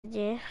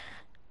video,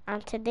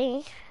 and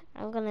today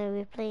I'm gonna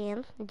be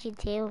playing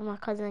GTA with my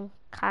cousin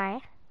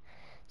Kai.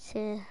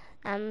 So,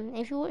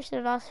 if you watched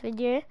the last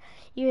video,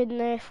 you would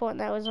know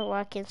Fortnite wasn't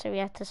working, so we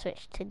had to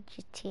switch to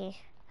GTA.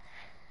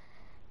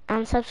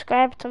 And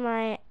subscribe to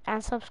my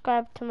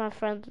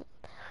friend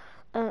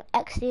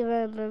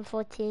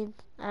XD14,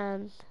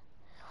 and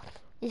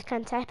you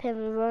can type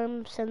in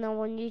Rome Sinner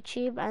on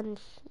YouTube,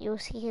 and you'll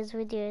see his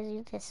videos.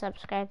 You just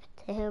subscribe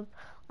to him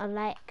and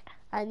like,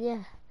 and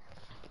yeah.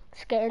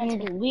 Let's get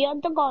into it. We are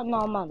the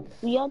Ghana man.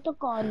 We are the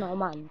Ghana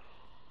man.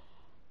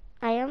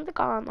 I am the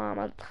Ghana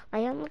man. I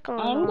am the Ghana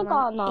I am the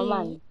man. Ghana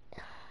man.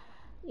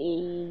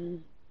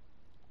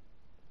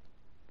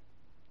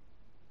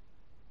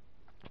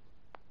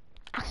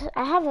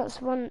 I haven't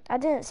spun. I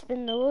didn't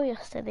spin the wheel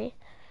yesterday.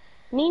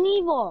 Me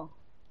neither.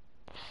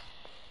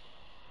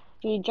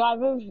 You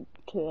drive over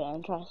to it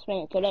and try to spin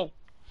it today.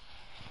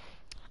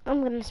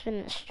 I'm gonna spin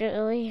it straight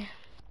away.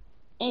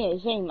 Anyway,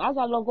 same. As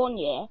I log on,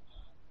 yeah,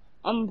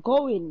 I'm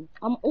going.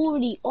 I'm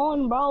already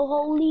on, bro.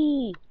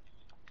 Holy.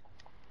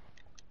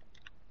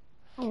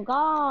 I'm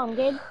gone,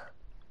 kid.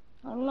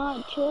 I'm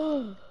not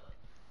chilling.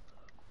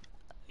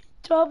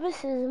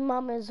 Jarvis's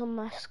mum is on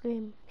my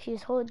screen.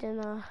 She's holding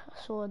a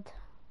sword.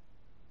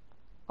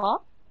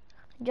 What?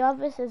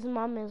 Jarvis's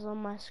mum is on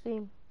my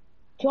screen.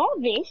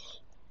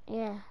 Jarvis?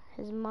 Yeah,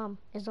 his mum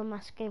is on my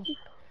screen.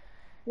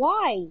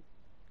 Why?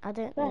 I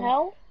don't The know.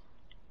 hell?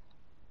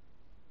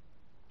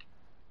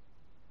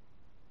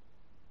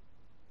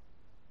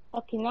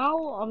 Okay,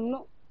 now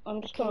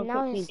I'm just gonna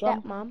now quickly his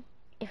jump. stepmom,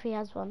 if he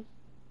has one.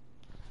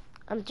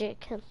 I'm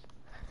joking.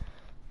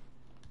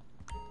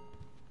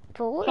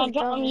 But what if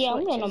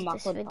Jarvis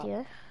watches this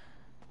video?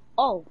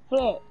 Oh,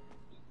 flip.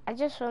 I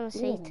just want to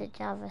say to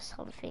Jarvis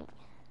something.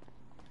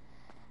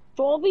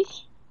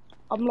 Jarvis,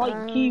 I'm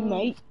like you,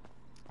 mate.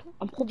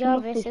 I'm popping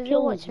Jarvis, off those if you're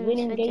kills, watching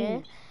winning this video,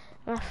 games.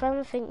 my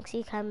friend thinks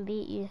he can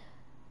beat you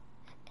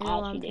in a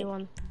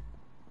 1v1.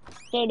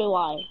 So do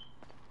I.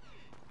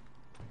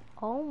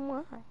 Oh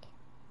my.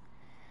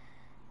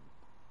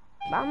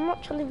 But I'm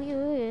not trying to be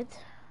rude.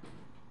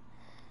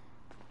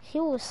 He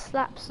will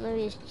slap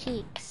Snowy's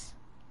cheeks.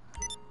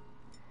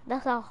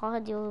 That's how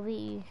hard he will beat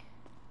you.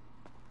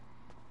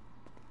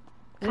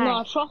 Kai.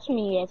 No, trust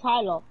me, yeah,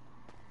 Tyler.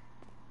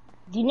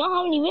 Do you know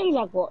how many wins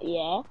I got,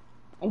 yeah?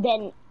 And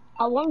then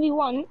I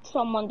 1v1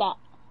 someone that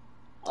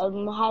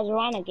has a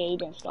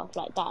renegade and stuff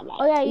like that, like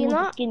all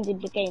the skins in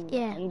the game.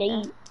 Yeah. And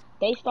they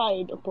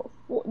started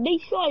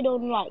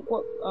on like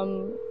what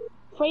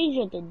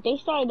Fraser did. They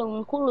started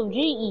on Call of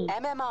Duty.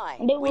 MMI.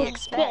 And they were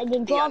better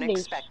than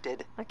Jarvis.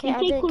 Okay, I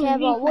don't care,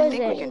 but what is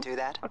it? We can do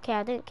that. Okay,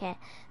 I don't care.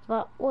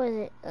 But what is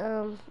it?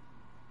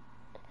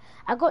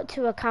 I got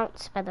 2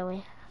 accounts, by the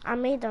way. I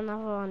made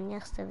another one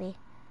yesterday.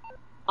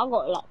 I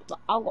got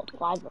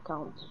 5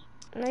 accounts.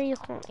 No, you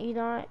can't. You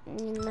don't.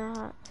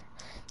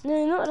 No,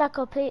 not like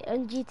a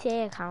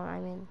GTA account. I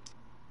mean.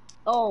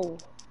 Oh,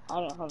 I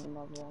don't have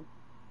another one.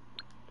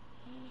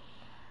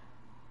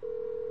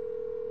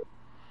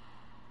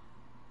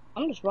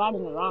 I'm just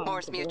riding around.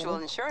 Morse Mutual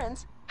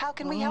Insurance. How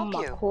can we help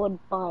you? Quad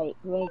bike,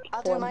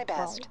 I'll do my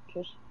best.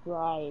 Just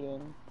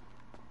riding.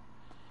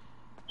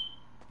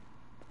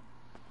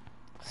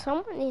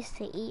 Someone needs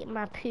to eat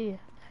my poo.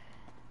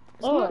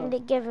 Someone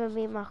giving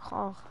me my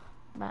car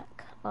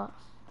back, but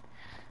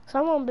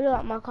someone blew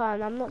up my car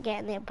and I'm not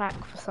getting it back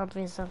for some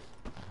reason.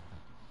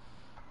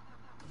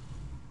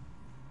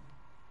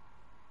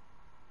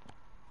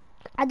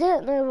 I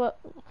don't know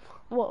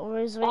what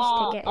Rolls Royce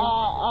to get in.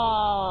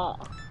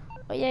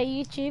 But yeah,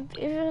 YouTube,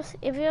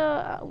 if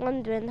you're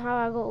wondering how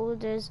I got all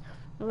those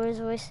Rolls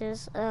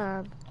Royces,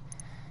 I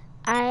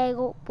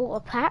bought a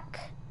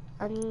pack,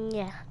 and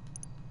yeah,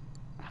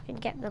 I can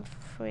get them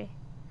for free.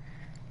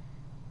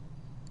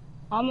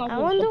 I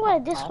wonder where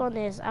this one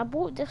is. I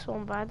bought this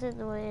one, but I don't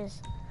know where it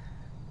is.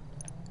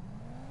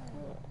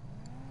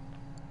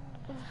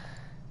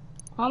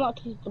 How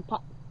much is the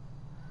pack?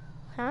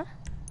 Huh?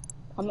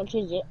 How much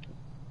is it?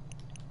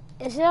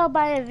 Instead of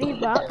buying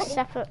V-Bucks,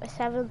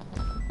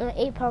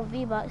 £8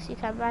 V-Bucks, you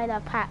can buy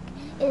that pack.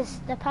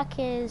 The pack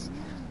is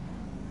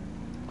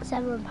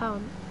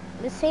 £7.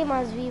 The same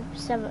as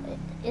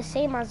it's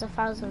same as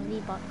 1,000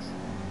 V-Bucks.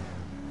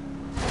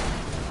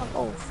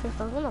 Oh, flip!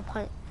 I'm gonna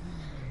point.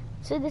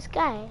 So this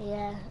guy,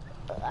 yeah,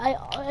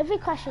 if he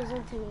crashes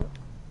into me.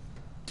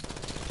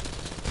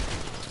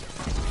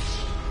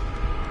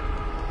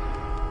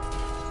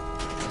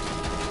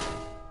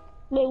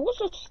 Wait,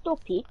 what's a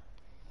stoppie?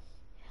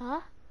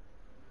 Huh?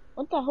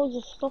 What the hell is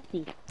a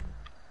stoppie? I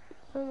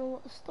don't know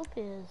what a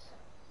stoppie is.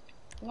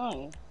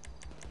 No.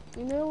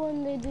 You know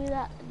when they do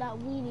that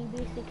wheelie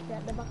basically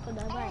at the back of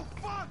their bike?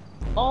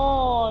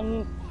 Oh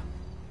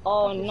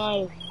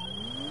no.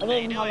 I don't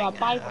even have a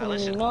bike on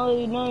me.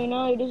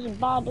 No, this is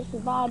bad, bad.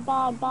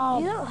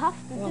 You don't have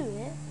to do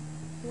it.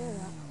 You know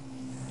that.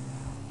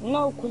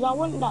 No, because I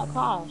want that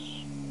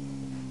cash.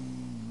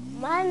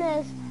 Mine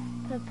is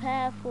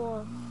prepare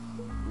for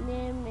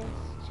near miss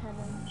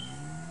challenge.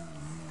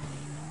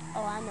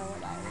 Oh, I know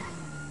what that is.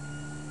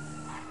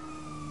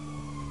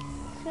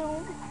 So,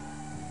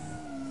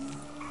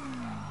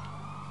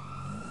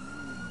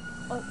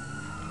 Oh.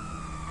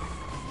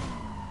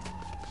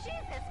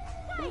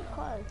 Whose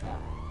car is that?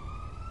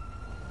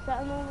 Is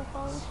that a normal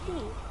car on the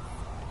street?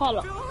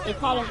 Tyler, hey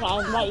Tyler, so I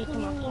invite you to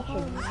my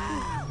session.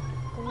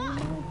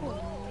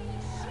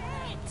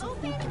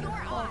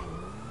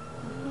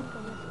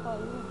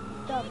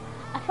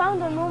 I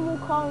found a normal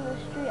car on the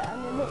street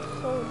and it looks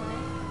so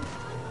nice.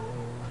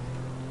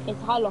 Hey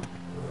Tyler.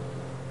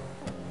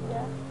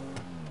 Yeah.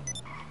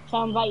 So I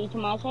invite you to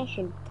my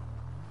session.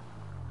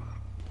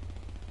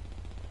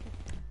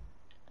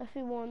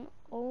 Everyone,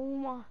 oh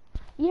my.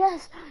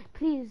 Yes,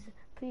 please,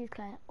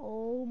 Claire.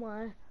 Oh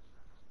my.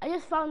 I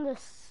just found a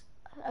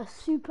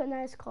super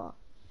nice car.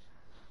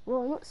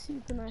 Well, not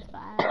super nice,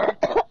 but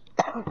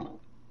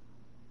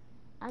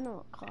I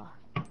know what car.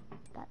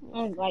 That needs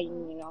I'm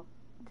inviting you now.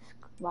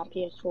 My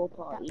PS4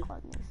 party. That car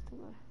needs to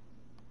go.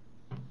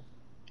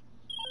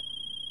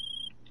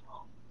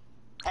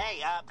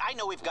 Hey, I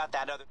know we've got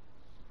that other...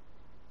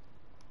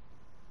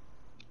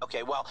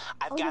 Okay, well,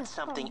 I've got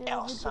something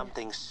else.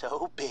 Something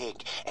so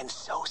big and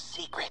so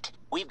secret.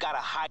 We've got to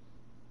hide...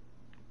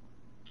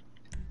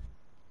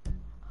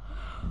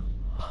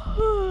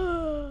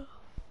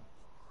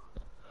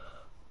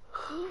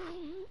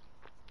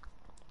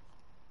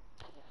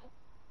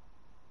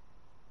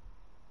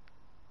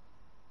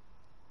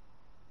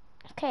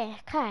 Okay,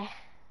 Kai.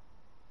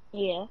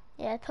 Yeah.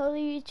 Yeah, tell the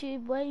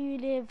YouTube where you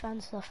live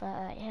and stuff like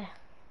that, yeah.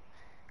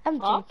 I'm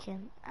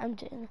joking.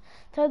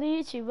 Tell the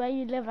YouTube where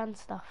you live and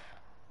stuff.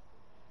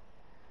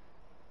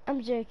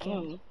 I'm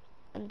joking.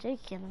 I'm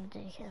joking.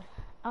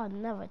 I'll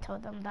never tell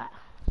them that.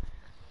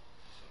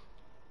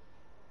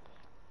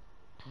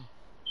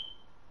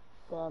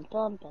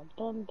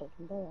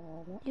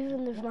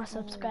 Even if my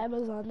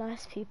subscribers are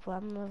nice people,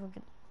 I'm never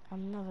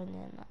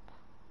doing that.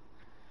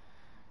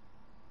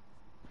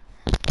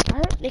 I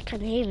hope they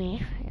can hear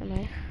me, you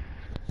know.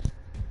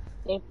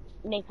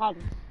 They can.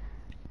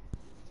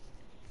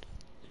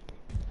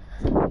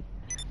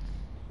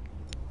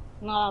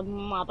 Now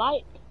my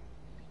bike.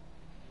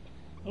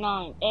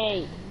 9,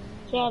 8,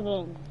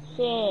 7,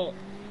 6,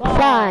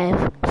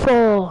 5,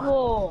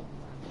 4,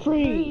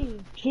 3,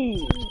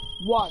 2,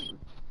 1.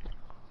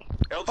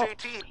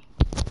 LJT.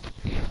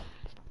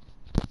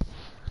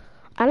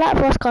 I like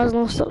fast cars,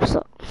 no stop.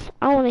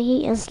 I want to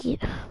eat and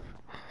sleep.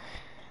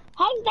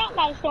 How's that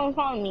guy still in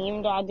front of me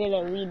even though I did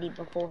a wheelie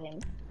before him?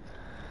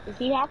 Is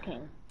he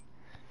hacking?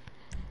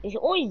 It's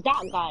always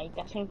that guy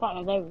that's in front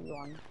of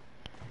everyone.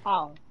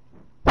 How?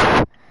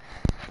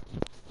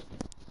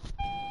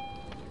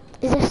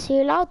 Is this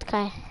too loud,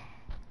 Kai?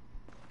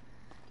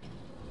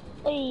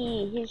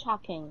 Hey, he's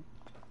hacking.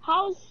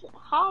 How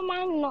am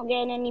I not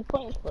getting any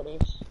points for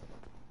this?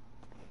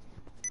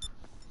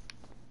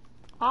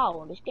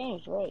 How? This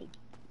game's rigged.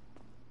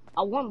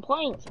 I want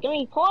points. Give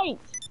me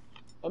points.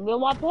 Give me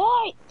my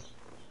points.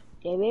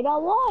 Give me the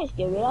points.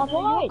 Give me the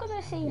points. You're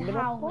gonna see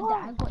how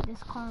that I got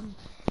this car.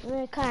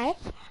 Okay,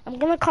 I'm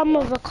gonna come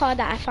with a car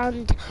that I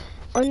found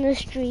on the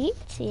street,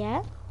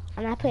 yeah,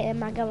 and I put it in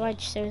my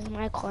garage, so it's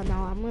my car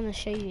now. I'm gonna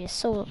show you.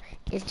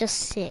 It's just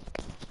sick.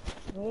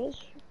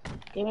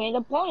 Give me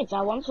the points.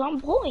 I want some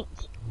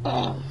points.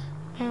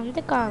 I'm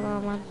the car,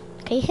 man.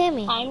 Can you hear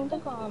me? I'm the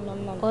car,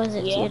 man. Or is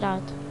it too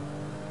loud?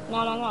 No,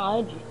 I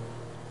heard you.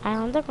 I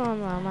am the car,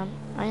 man.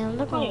 I am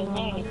the car, I can't even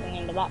hear anything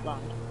in the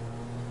background.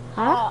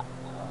 Huh?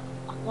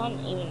 I can't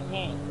even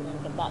hear anything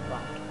in the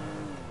background.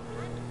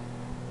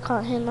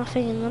 Can't hear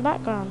nothing in the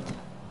background.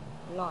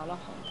 No,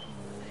 nothing.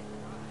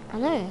 I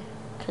know,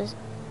 because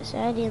it's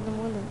early in the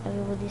morning.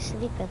 Everybody's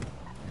sleeping.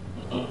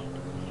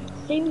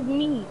 Same with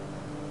me.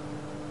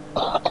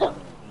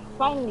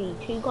 Finally,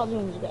 2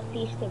 cousins get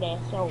peace to their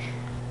soul.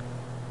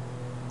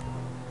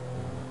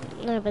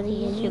 No, but the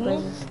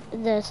YouTubers,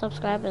 the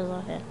subscribers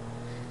are here.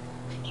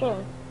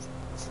 True.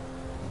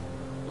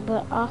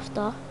 But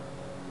after,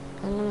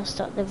 I'm gonna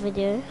stop the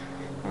video,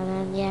 and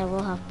then yeah,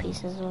 we'll have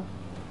peace as well.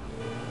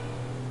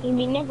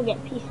 We never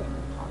get peace at the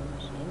time,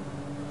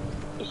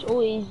 it's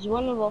always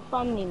one of our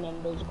family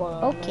members going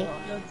on. Okay.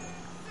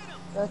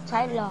 The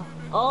Tyler.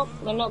 Oh,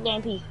 we're not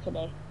getting peace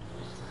today.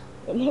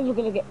 We're never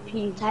gonna get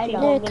peace. Tyler.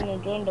 We're gonna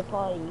join the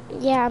party.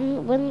 Yeah,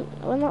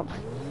 we're not.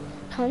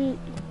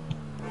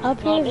 I'll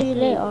play with you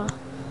later.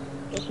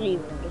 Just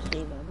leave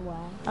him.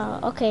 Wow.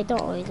 Okay,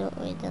 don't worry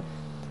then.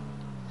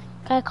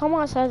 Okay, come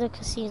outside the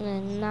casino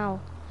now.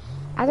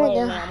 I don't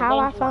know how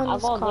I found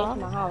this car. I'll go to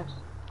my house.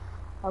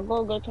 I'll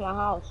go to my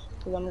house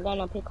because I'm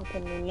gonna pick up a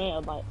new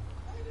motorbike.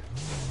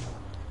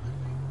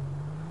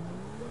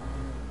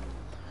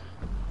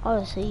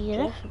 Oh, so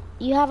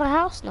you have a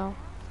house now?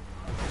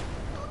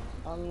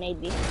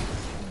 Maybe.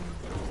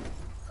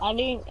 I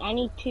need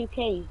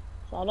 2K,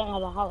 so I don't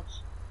have a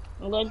house.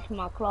 I'm going to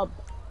my club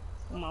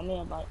on my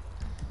motorbike.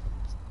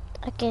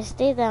 Okay,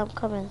 stay there, I'm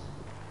coming.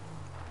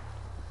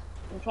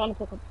 I'm trying to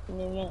pick up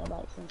new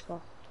motorbikes and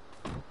stuff.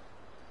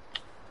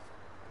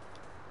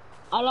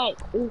 I like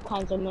all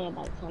kinds of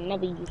motorbikes. I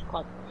never use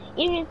cars.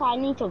 Even if I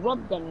need to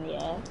rob them,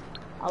 yeah,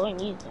 I won't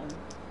use them.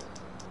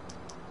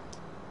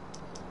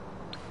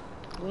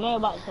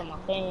 Motorbikes are my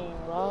thing,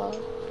 bro.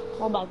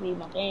 Motorbikes be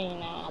my thing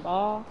now,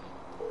 bro.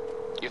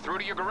 You're through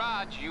to your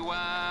garage. You,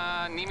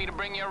 need me to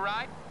bring you a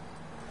ride?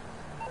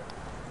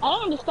 I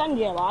don't understand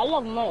you, but I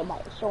love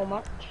motorbikes so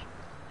much.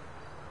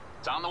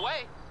 It's on the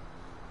way.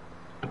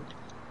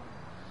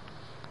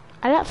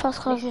 I like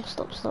fast cars.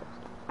 Stop.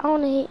 I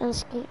want to hit and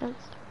skaters.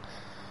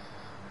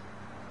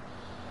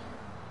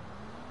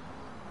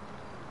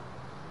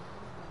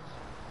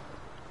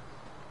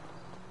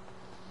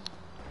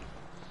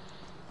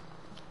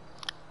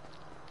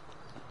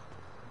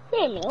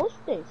 Wait a minute, what's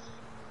this?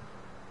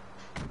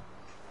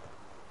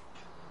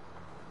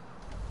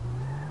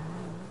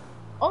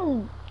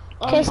 Oh,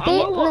 Okay,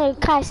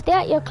 Kai, stay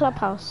at your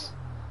clubhouse.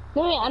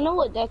 No, wait, I know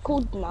what they're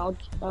called now.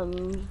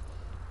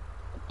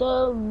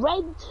 The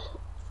red.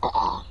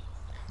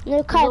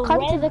 No, Kai,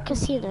 come to the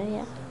casino,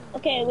 yeah.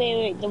 Okay,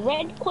 wait. The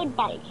red quad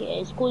bike here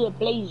is called a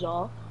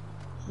Blazer.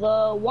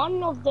 The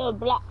one of the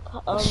black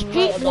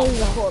Street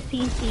Blazer is called a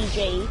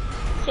PCJ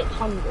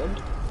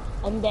 600,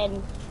 and then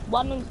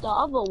one of the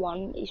other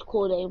one is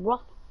called a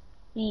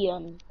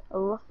Ruffian.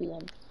 Oh,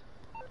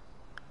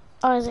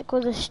 is it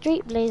called a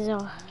Street Blazer?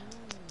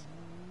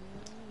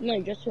 No,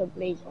 just a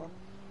Blazer.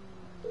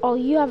 Oh,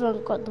 you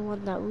haven't got the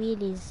one that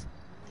wheelies.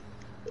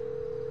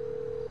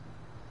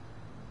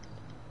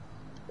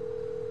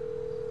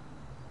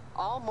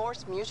 All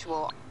Morse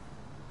Mutual.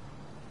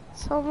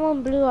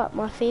 Someone blew up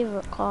my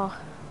favorite car.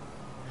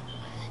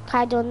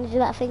 Kai, do you want to do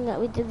that thing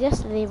that we did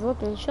yesterday,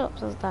 robbing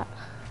shops? Was that?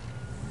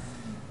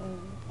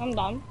 I'm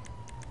done.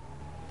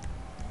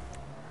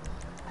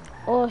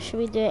 Or should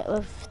we do it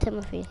with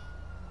Timothy?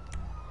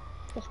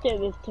 Let's do it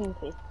with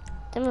Timothy.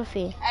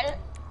 Timothy.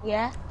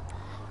 Yeah?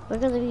 We're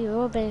gonna be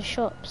robbing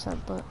shops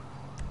and that.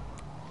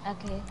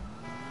 Okay.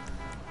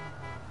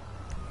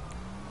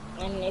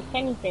 And if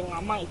anything,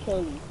 I might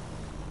kill you.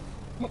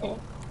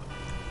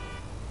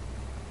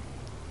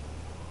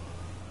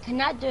 Can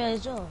I do it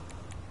as well?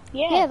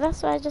 Yeah,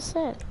 that's what I just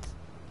said.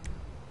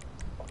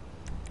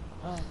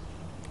 Oh.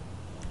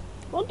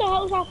 What the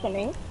hell's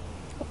happening?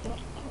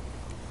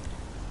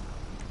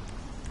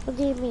 What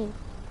do you mean?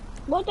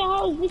 What the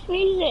hell is this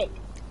music?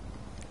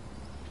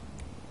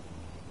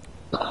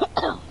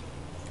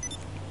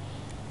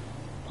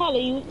 Tyler,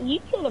 you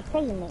killed the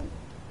president.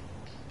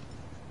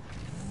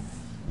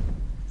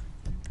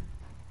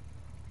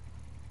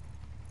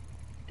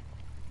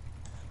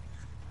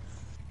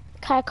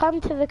 Kai, come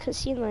to the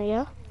casino,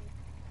 yeah?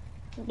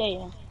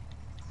 There.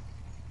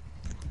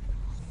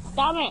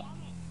 Damn it!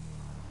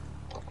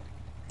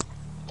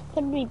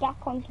 Put me back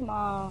onto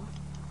my...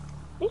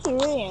 This is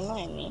really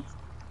annoying me.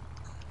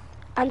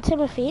 And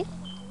Timothy?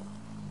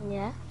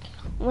 Yeah?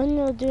 When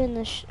you're doing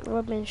the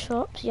robbing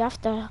shops, you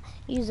have to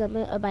use a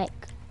motorbike.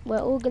 We're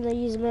all gonna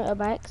use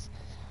motorbikes.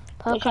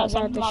 Park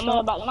outside the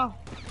shop. Now?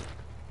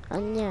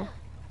 And yeah,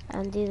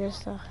 and do this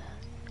stuff.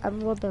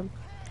 And rob them.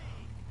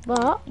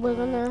 But we're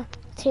gonna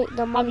take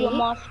the money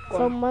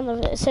from one of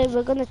it. So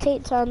we're gonna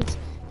take turns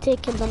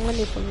taking the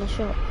money from the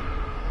shop.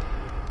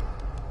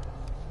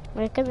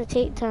 We're gonna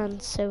take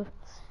turns. So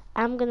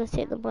I'm gonna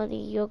take the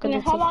money. You're gonna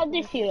take. How about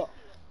this here?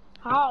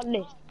 How about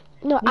this?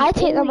 No, I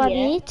take the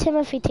money. Yeah?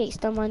 Timothy takes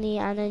the money,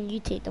 and then you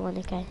take the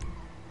money. Okay.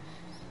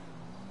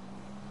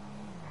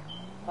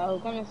 I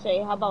was gonna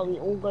say, how about we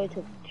all go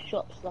to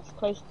shops that's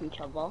close to each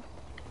other,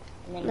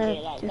 and then do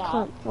it like that.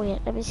 Can't. Wait,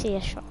 let me see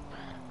a shop.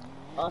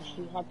 Oh,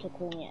 she had to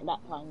call me at that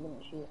time,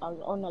 didn't she? I was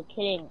on a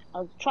killing. I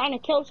was trying to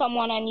kill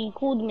someone and he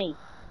called me.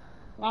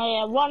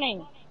 Now they're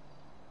running.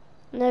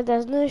 No,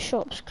 there's no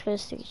shops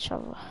close to each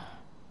other.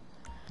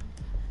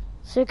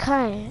 So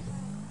Kai,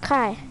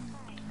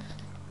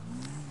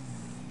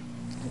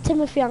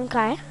 Timothy and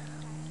Kai.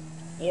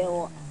 Yeah,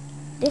 what?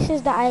 This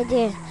is the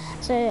idea.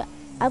 So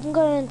I'm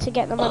going to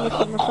get the money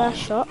from the first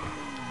shop,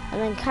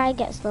 and then Kai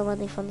gets the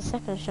money from the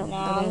second shop,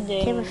 and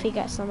then Timothy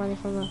gets the money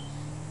from the...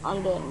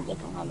 I'm doing a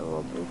different kind of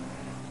robbery.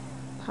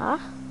 Huh?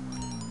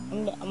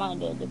 I might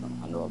do a different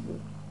kind of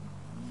robbery.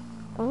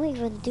 I'm not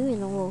even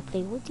doing a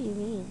roleplay. What do you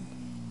mean?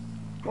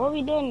 What are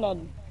we doing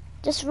then?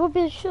 Just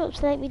robbing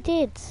shops like we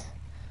did.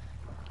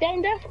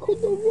 Then that's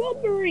called the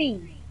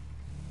robbery.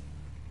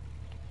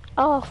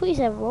 Oh, I thought you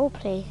said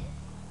roleplay.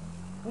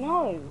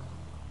 No.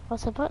 I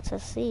was about to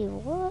see,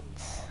 what?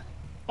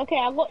 Okay,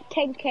 I got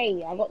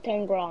 10k. I got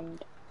 10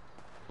 grand.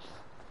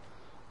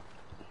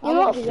 You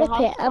know what, flip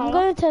it. I'm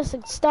going to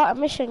start a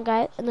mission,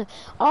 guys. And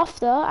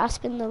after I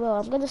spin the wheel,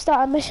 I'm going to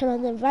start a mission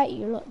and invite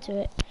you lot to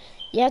it.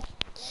 Yeah?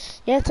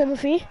 Yeah,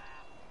 Timothy?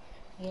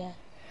 Yeah.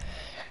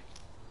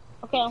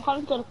 Okay, I'm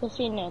coming to the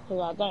casino because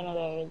I don't know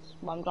where it is,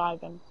 but I'm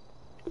driving.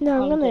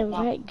 No, I'm going to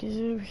invite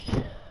you.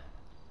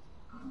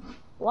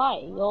 Why?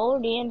 You're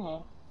already in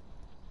here.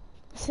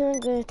 So I'm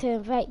going to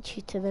invite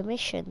you to the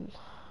mission.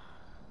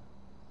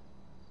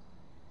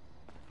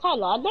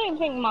 Tyler, I don't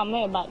think my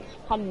motorbike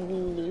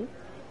can leave.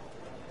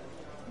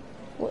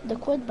 What, the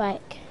quad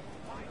bike?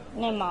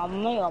 No, my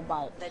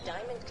motorbike. The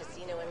Diamond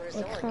Casino and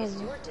Resort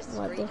is your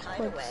discreet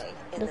hideaway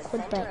in the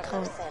center of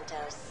Los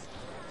Santos.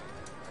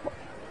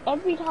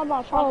 Every time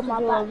I try to do a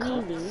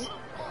wheelie,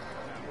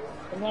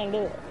 I don't do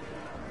it.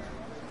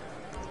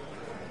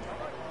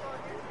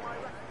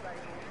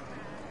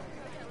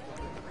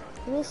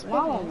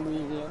 Now I'm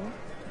leaving.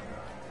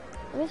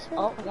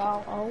 Oh,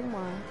 no. Oh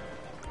my.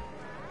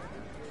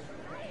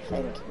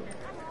 Thank you.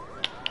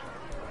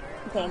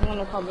 Okay, I'm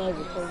gonna come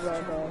over to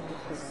where the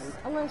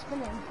I'm gonna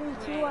spin it in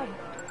 3, 2, 1.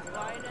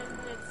 Why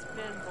doesn't it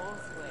spin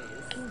both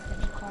ways? Please get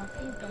the car,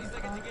 please get the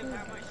car, I get to please give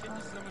half get my the shit car.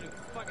 to someone who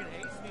fucking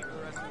hates me for the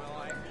rest of my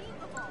life.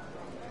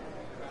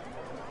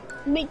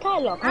 Wait,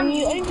 Tyler, can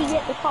you only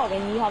get the car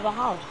when you have a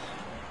house?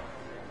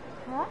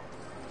 Huh?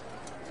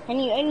 Can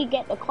you only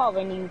get the car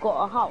when you've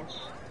got a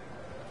house?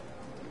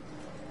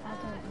 I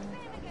don't know.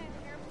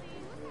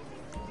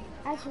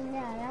 Actually,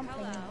 yeah, I am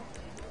playing.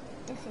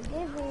 Yes, it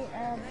gave me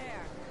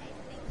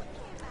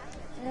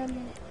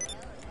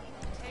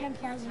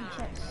 10,000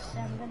 chips, so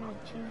I'm gonna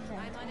change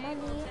that to money,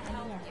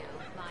 and yeah.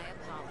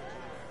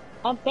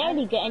 I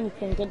barely get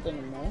anything good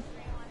anymore.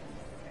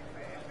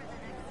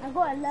 I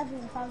got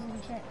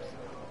 11,000 chips.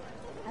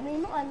 I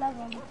mean, not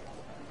 11.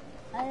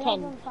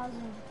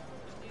 11,000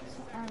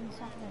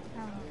 something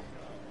pounds.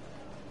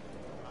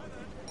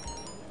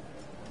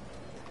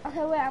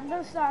 Okay, wait, I'm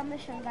gonna start a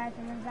mission, guys,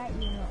 and invite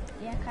you lot.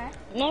 Yeah, okay?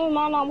 No,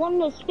 man, I want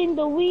to spin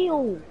the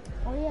wheel.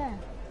 Oh, yeah.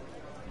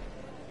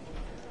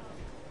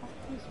 Oh,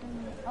 please spin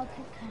the wheel.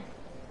 Okay, okay.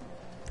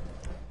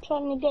 I'm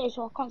trying to get it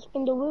so I can't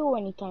spin the wheel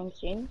anytime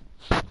soon.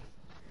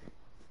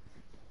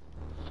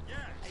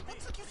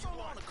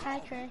 Hi,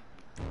 Trey.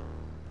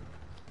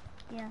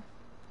 Yeah.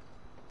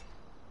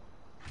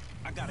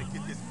 I gotta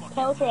get this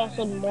Tell Trey I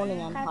said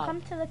morning and Kai, hi.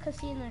 come to the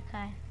casino,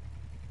 Kai.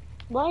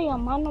 Why, man?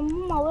 I'm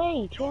on my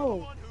way,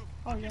 chill.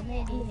 Oh, you're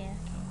nearly here.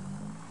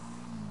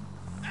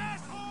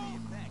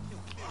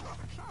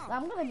 Well,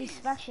 I'm gonna be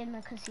smashing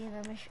the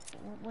casino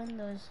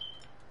windows.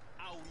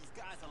 Oh, these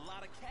guys a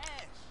lot of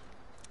cash.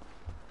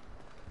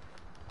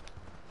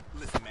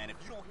 Listen, man, if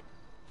you don't hit...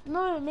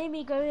 No, it made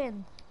me go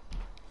in.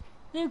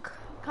 Luke,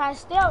 Kai,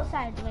 stay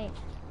outside, wait.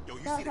 Yo,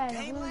 you Stay see the outside,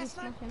 I'm game gonna be last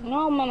night? smashing.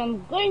 No, man,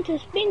 I'm going to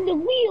spin the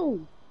wheel.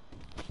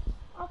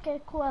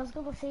 Okay, cool. I was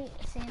gonna say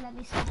let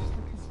me smash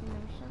the casino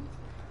missions.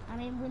 I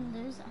mean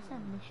windows. I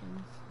said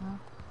missions. Huh?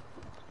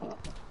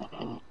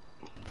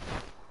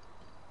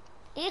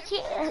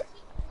 Idiot!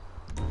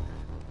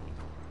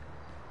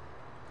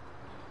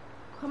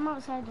 Come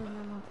outside and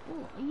then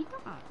oh, are you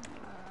done?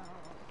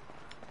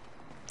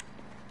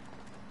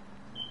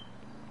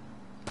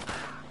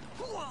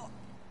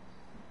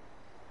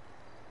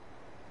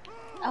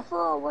 I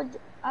thought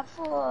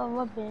I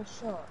rubbing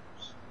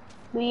shots.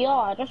 But yeah,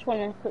 I just want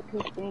to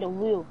quickly spin the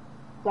wheel.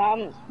 But I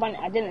haven't spun it.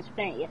 I didn't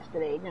spin it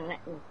yesterday. It didn't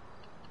let me.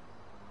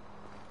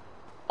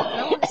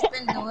 I want to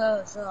spin the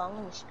wheel, so I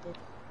want to spin.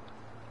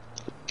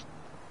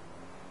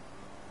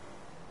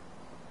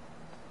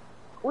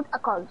 What a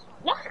card?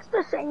 That's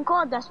the same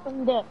card that's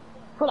been there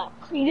for like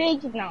 3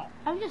 days now.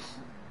 I'm just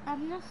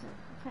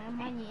putting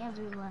money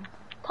everywhere.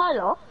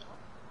 Tyler?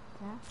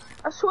 Yeah?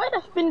 I swear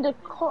that's been the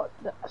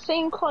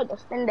same card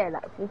that's been there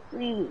like for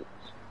 3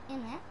 weeks. In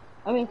it?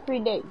 I mean 3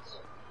 days.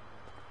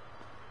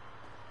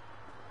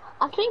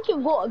 I think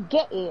you've got to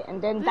get it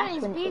and then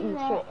that's when it's been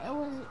there. It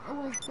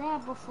was there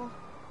before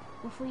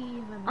you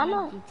even I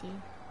know.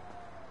 GT.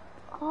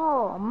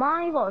 Oh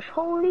my gosh,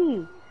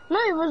 holy. No,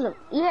 it wasn't.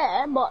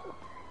 Yeah, but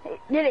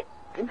it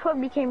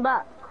probably came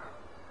back.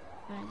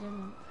 No, it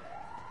didn't.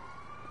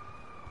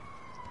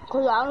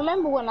 Because I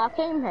remember when I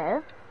came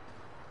here,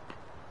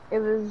 it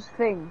was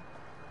thing.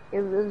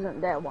 It wasn't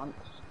there once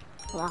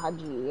when I had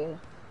GEA.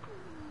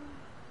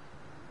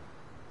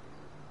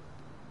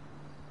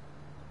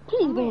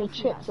 Please give me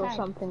chips or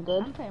something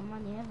good. I'm putting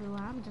money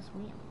everywhere. I'm just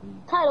waiting for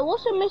you. Tyler,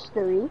 what's a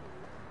mystery?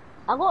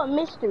 I got a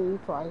mystery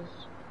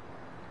prize.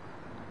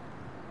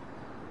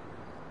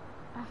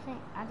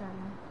 I don't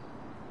know.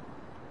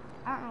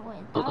 I don't know what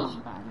it does,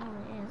 but I know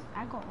what it is.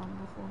 I got one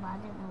before, but I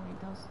didn't know what it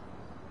does.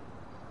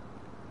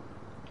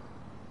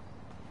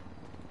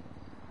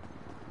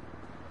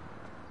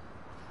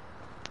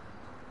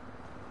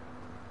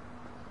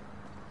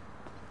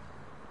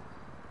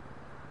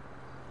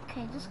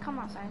 Okay, just come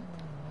outside.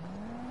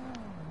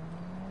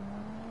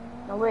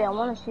 No, wait, I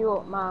want to see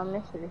what my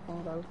mystery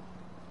thing does.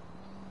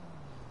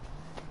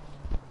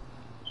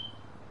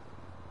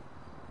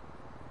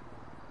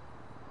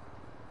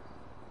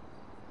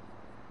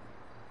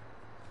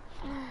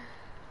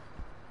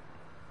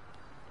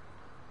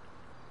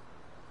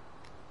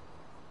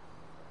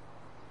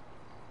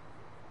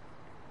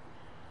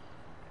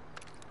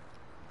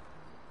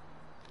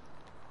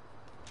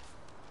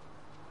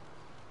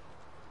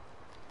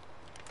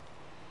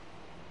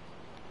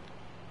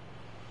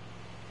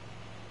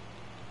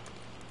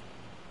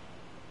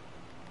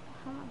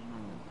 How much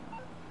money?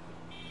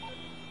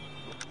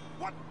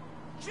 What?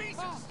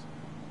 Jesus!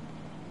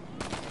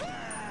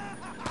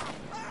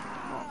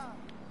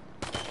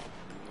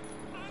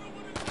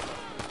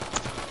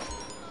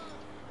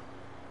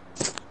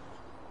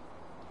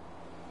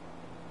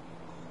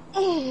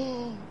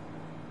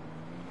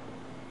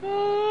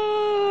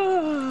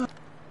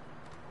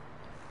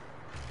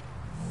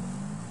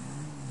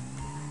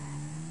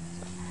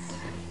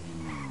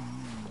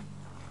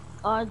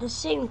 The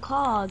same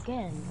car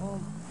again. Oh.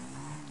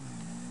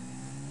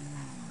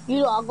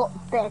 You know, I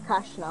got bare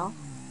cash now.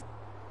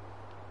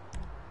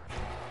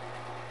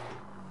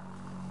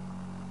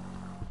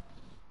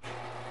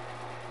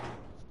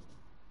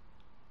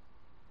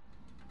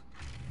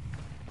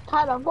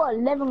 Tyler, I've got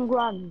 11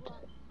 grand.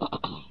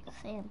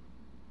 Same.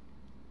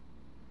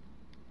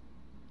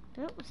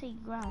 Don't say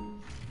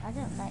grand. I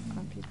don't like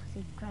when people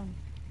say grand.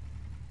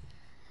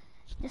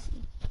 Just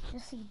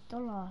say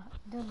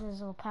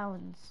dollars or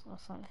pounds or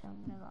something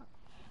like that.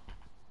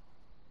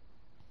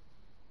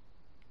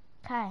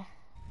 Kai,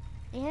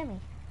 you hear me?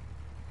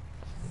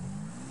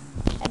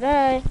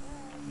 Hello.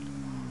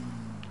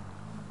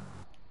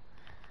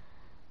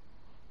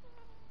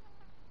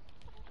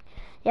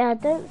 Yeah,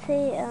 don't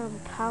say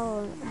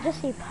pound.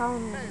 Just say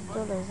pounds,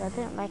 dollars. I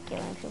don't like it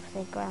when people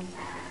say grand.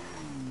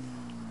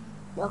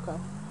 Okay.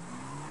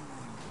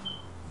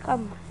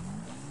 Come.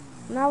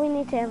 Now we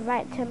need to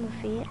invite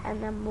Timothy,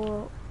 and then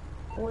we'll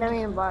Let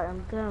me invite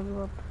him. Go on,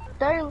 Rob.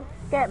 Don't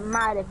get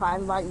mad if I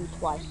invite you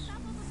twice.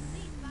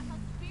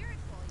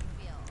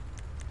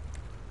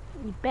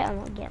 You better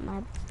not get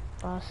mad,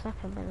 or I'll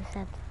slap him in the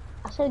head.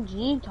 I said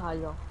you,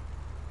 Tyler.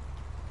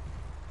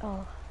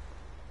 Oh,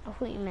 I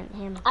thought you meant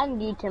him.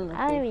 And you, Timothy.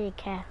 I don't really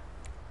care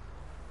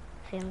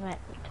if you invite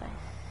me twice.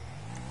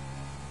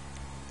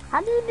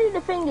 How do you do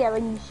the thing here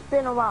when you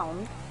spin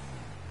around?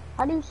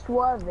 How do you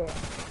swerve it?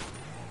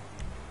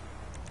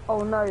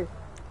 Oh no.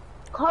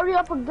 Hurry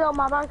up and get on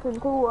my bike and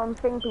call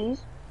thing,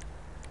 please.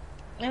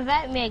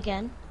 Invite me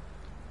again.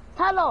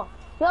 Tyler,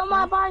 get on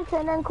my bike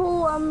and then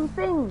call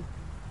thing.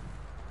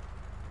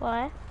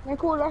 Why? Then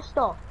call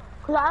Lester.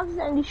 Because I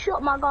accidentally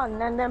shot my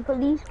gun and then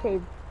police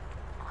came.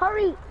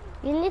 Hurry!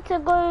 You need to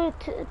go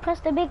to press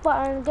the big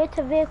button, go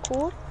to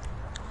vehicles,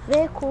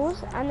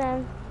 and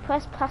then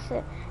press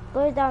it.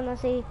 Go down and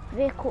say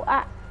vehicle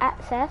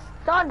access.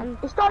 Done!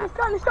 It's done!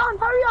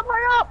 Hurry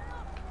up!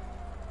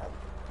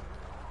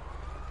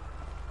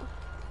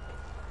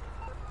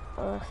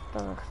 Oh,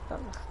 stop.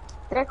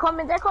 They're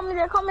coming! They're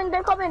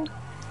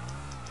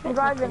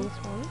driving.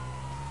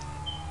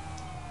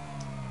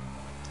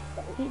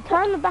 You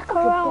turn the back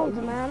around,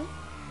 man.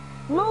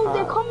 No,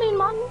 they're coming,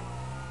 man.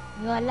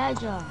 You're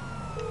Elijah.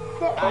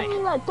 They're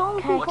coming like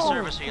donkey What Kong.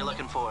 service are you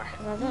looking for?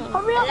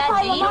 Hurry up,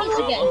 Tyler, you need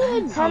to get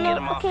in. I'll get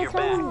him off your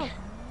back.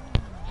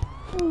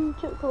 You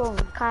took long.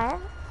 Kaya?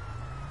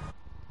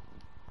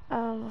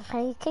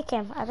 Can you kick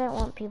him? I don't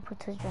want people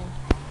to join.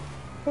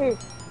 Who?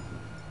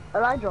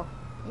 Elijah.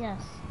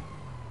 Yes.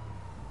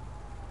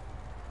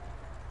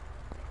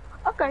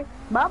 Okay,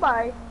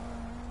 bye-bye.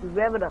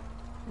 Whoever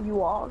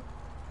you are.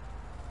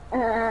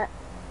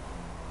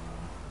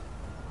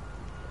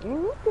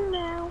 Anything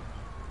now.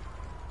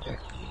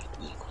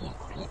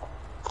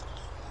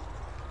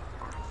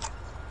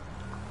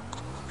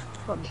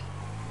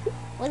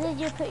 What did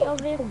you put your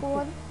vehicle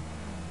on?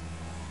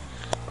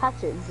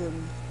 Passengers.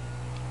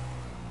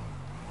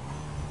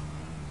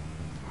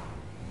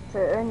 So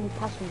only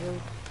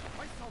passengers.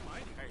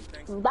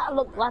 That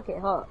looked like it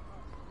hurt.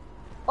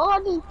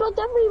 Oh, there's blood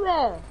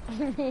everywhere.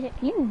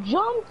 You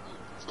jumped.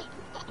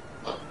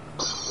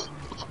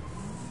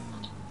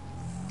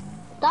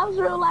 That was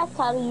real life,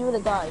 Tyler. You would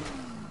have died.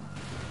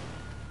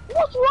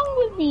 What's wrong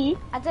with me?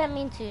 I didn't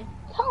mean to.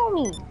 Tell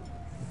me.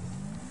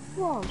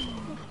 What?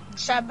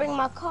 Should I bring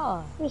my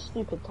car? You're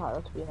stupid,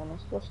 Tyler, to be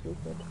honest. You're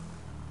stupid.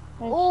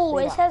 Oh,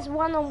 it says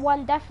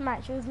one-on-one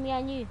deathmatch with me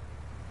and you.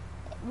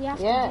 We have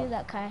to do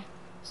that, Kai.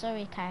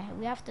 Sorry, Kai.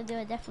 We have to do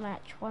a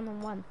deathmatch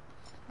one-on-one.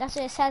 That's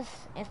what it says.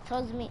 It's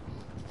telling me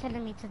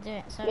to do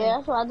it. Sorry. Yeah,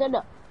 that's what I did.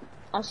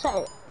 I set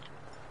it.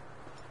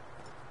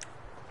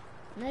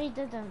 No, you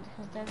didn't.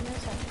 Because there's no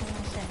such thing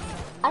as setting it.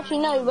 Actually,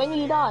 no. When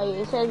you die,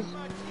 it says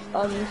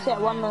set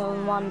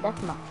one-on-one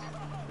deathmatch.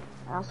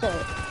 And I set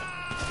it.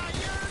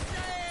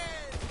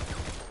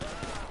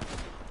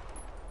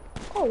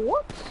 Oh,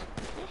 what?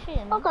 You're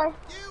shooting me. Okay.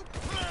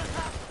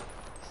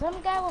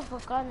 Some guy with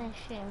a gun is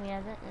shooting me.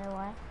 I don't know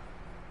why.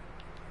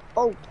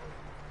 Oh,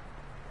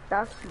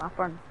 that's my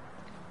friend.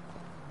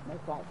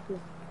 That's right too.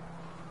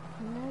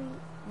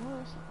 No,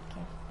 it's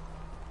okay.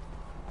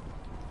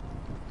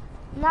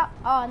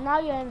 Now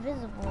you're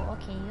invisible.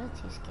 Okay, you're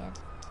too scared.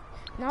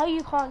 Now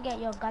you can't get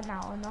your gun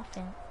out or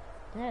nothing.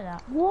 You know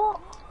that. What?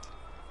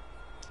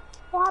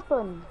 What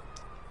happened?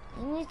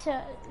 You need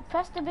to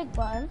press the big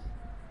button.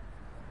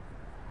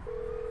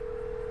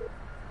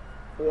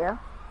 Yeah.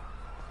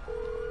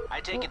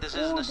 I take it this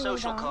isn't a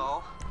social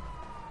call.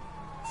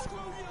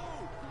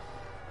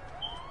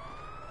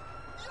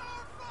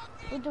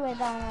 All the way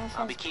down and it says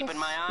I'll be keeping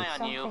my eye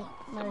on you.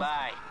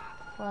 Goodbye.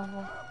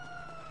 Whatever.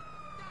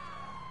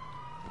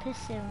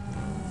 Passive,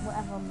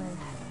 whatever move.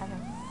 I don't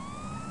know.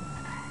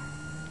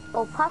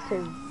 Oh,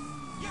 passive.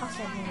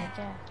 Passive move,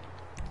 yeah.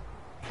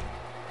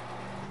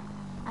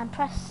 And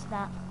press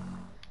that.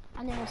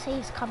 And it will say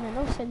it's coming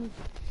off and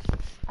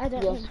I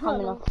don't know. Yes,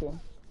 coming off soon.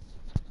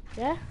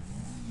 Yeah?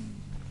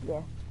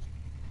 Yeah.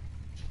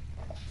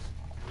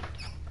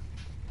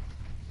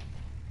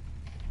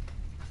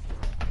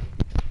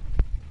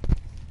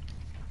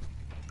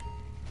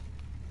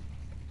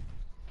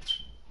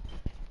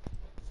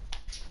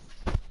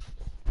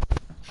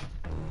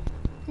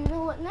 You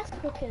know what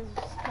Nesquik is,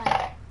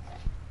 Kaya?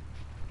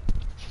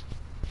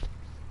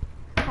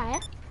 Kaya?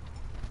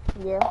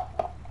 Yeah.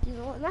 You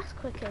know what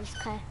Nesquik is,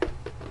 Kaya?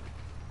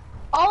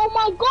 Oh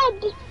my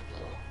god!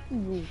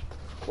 You.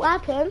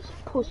 What happened?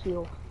 Pussy.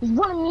 He's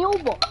running me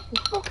over.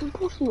 He's fucking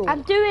pussy.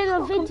 I'm doing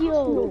a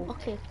video.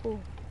 Okay, cool.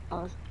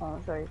 Oh,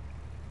 sorry.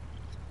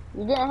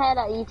 You didn't hear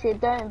that, YouTube.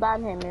 Don't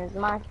ban him. It was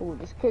my fault.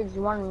 This kid's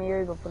running me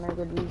over for no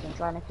good reason,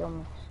 trying to kill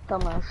me. So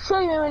I'm gonna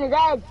shoot you in his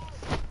head.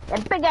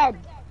 That big head.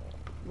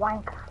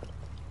 Wanker.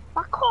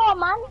 My car,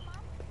 man.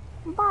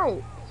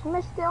 Bye. It's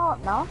messed it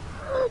up now.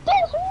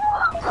 There's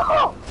no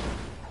car.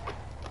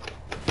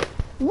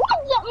 What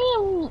does that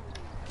mean?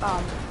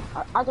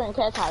 I don't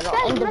care, Tyler.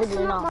 End the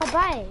video now. My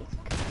bike.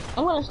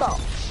 I'm gonna stop.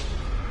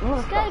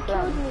 This guy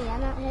killed me,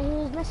 and he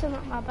was messing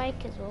up my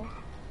bike as well.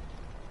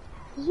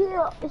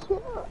 Yeah, it's here.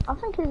 I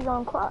think he's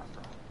on crack.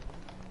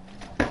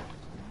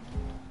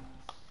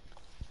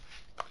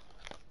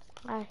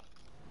 Aye.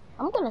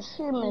 I'm gonna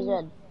shoot him in his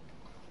head.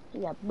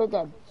 Yeah, big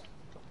head.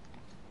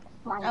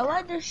 I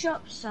want the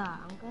shops are.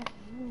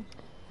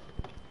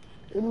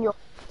 In your.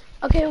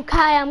 Okay,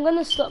 Kai, I'm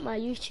gonna stop my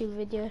YouTube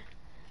video.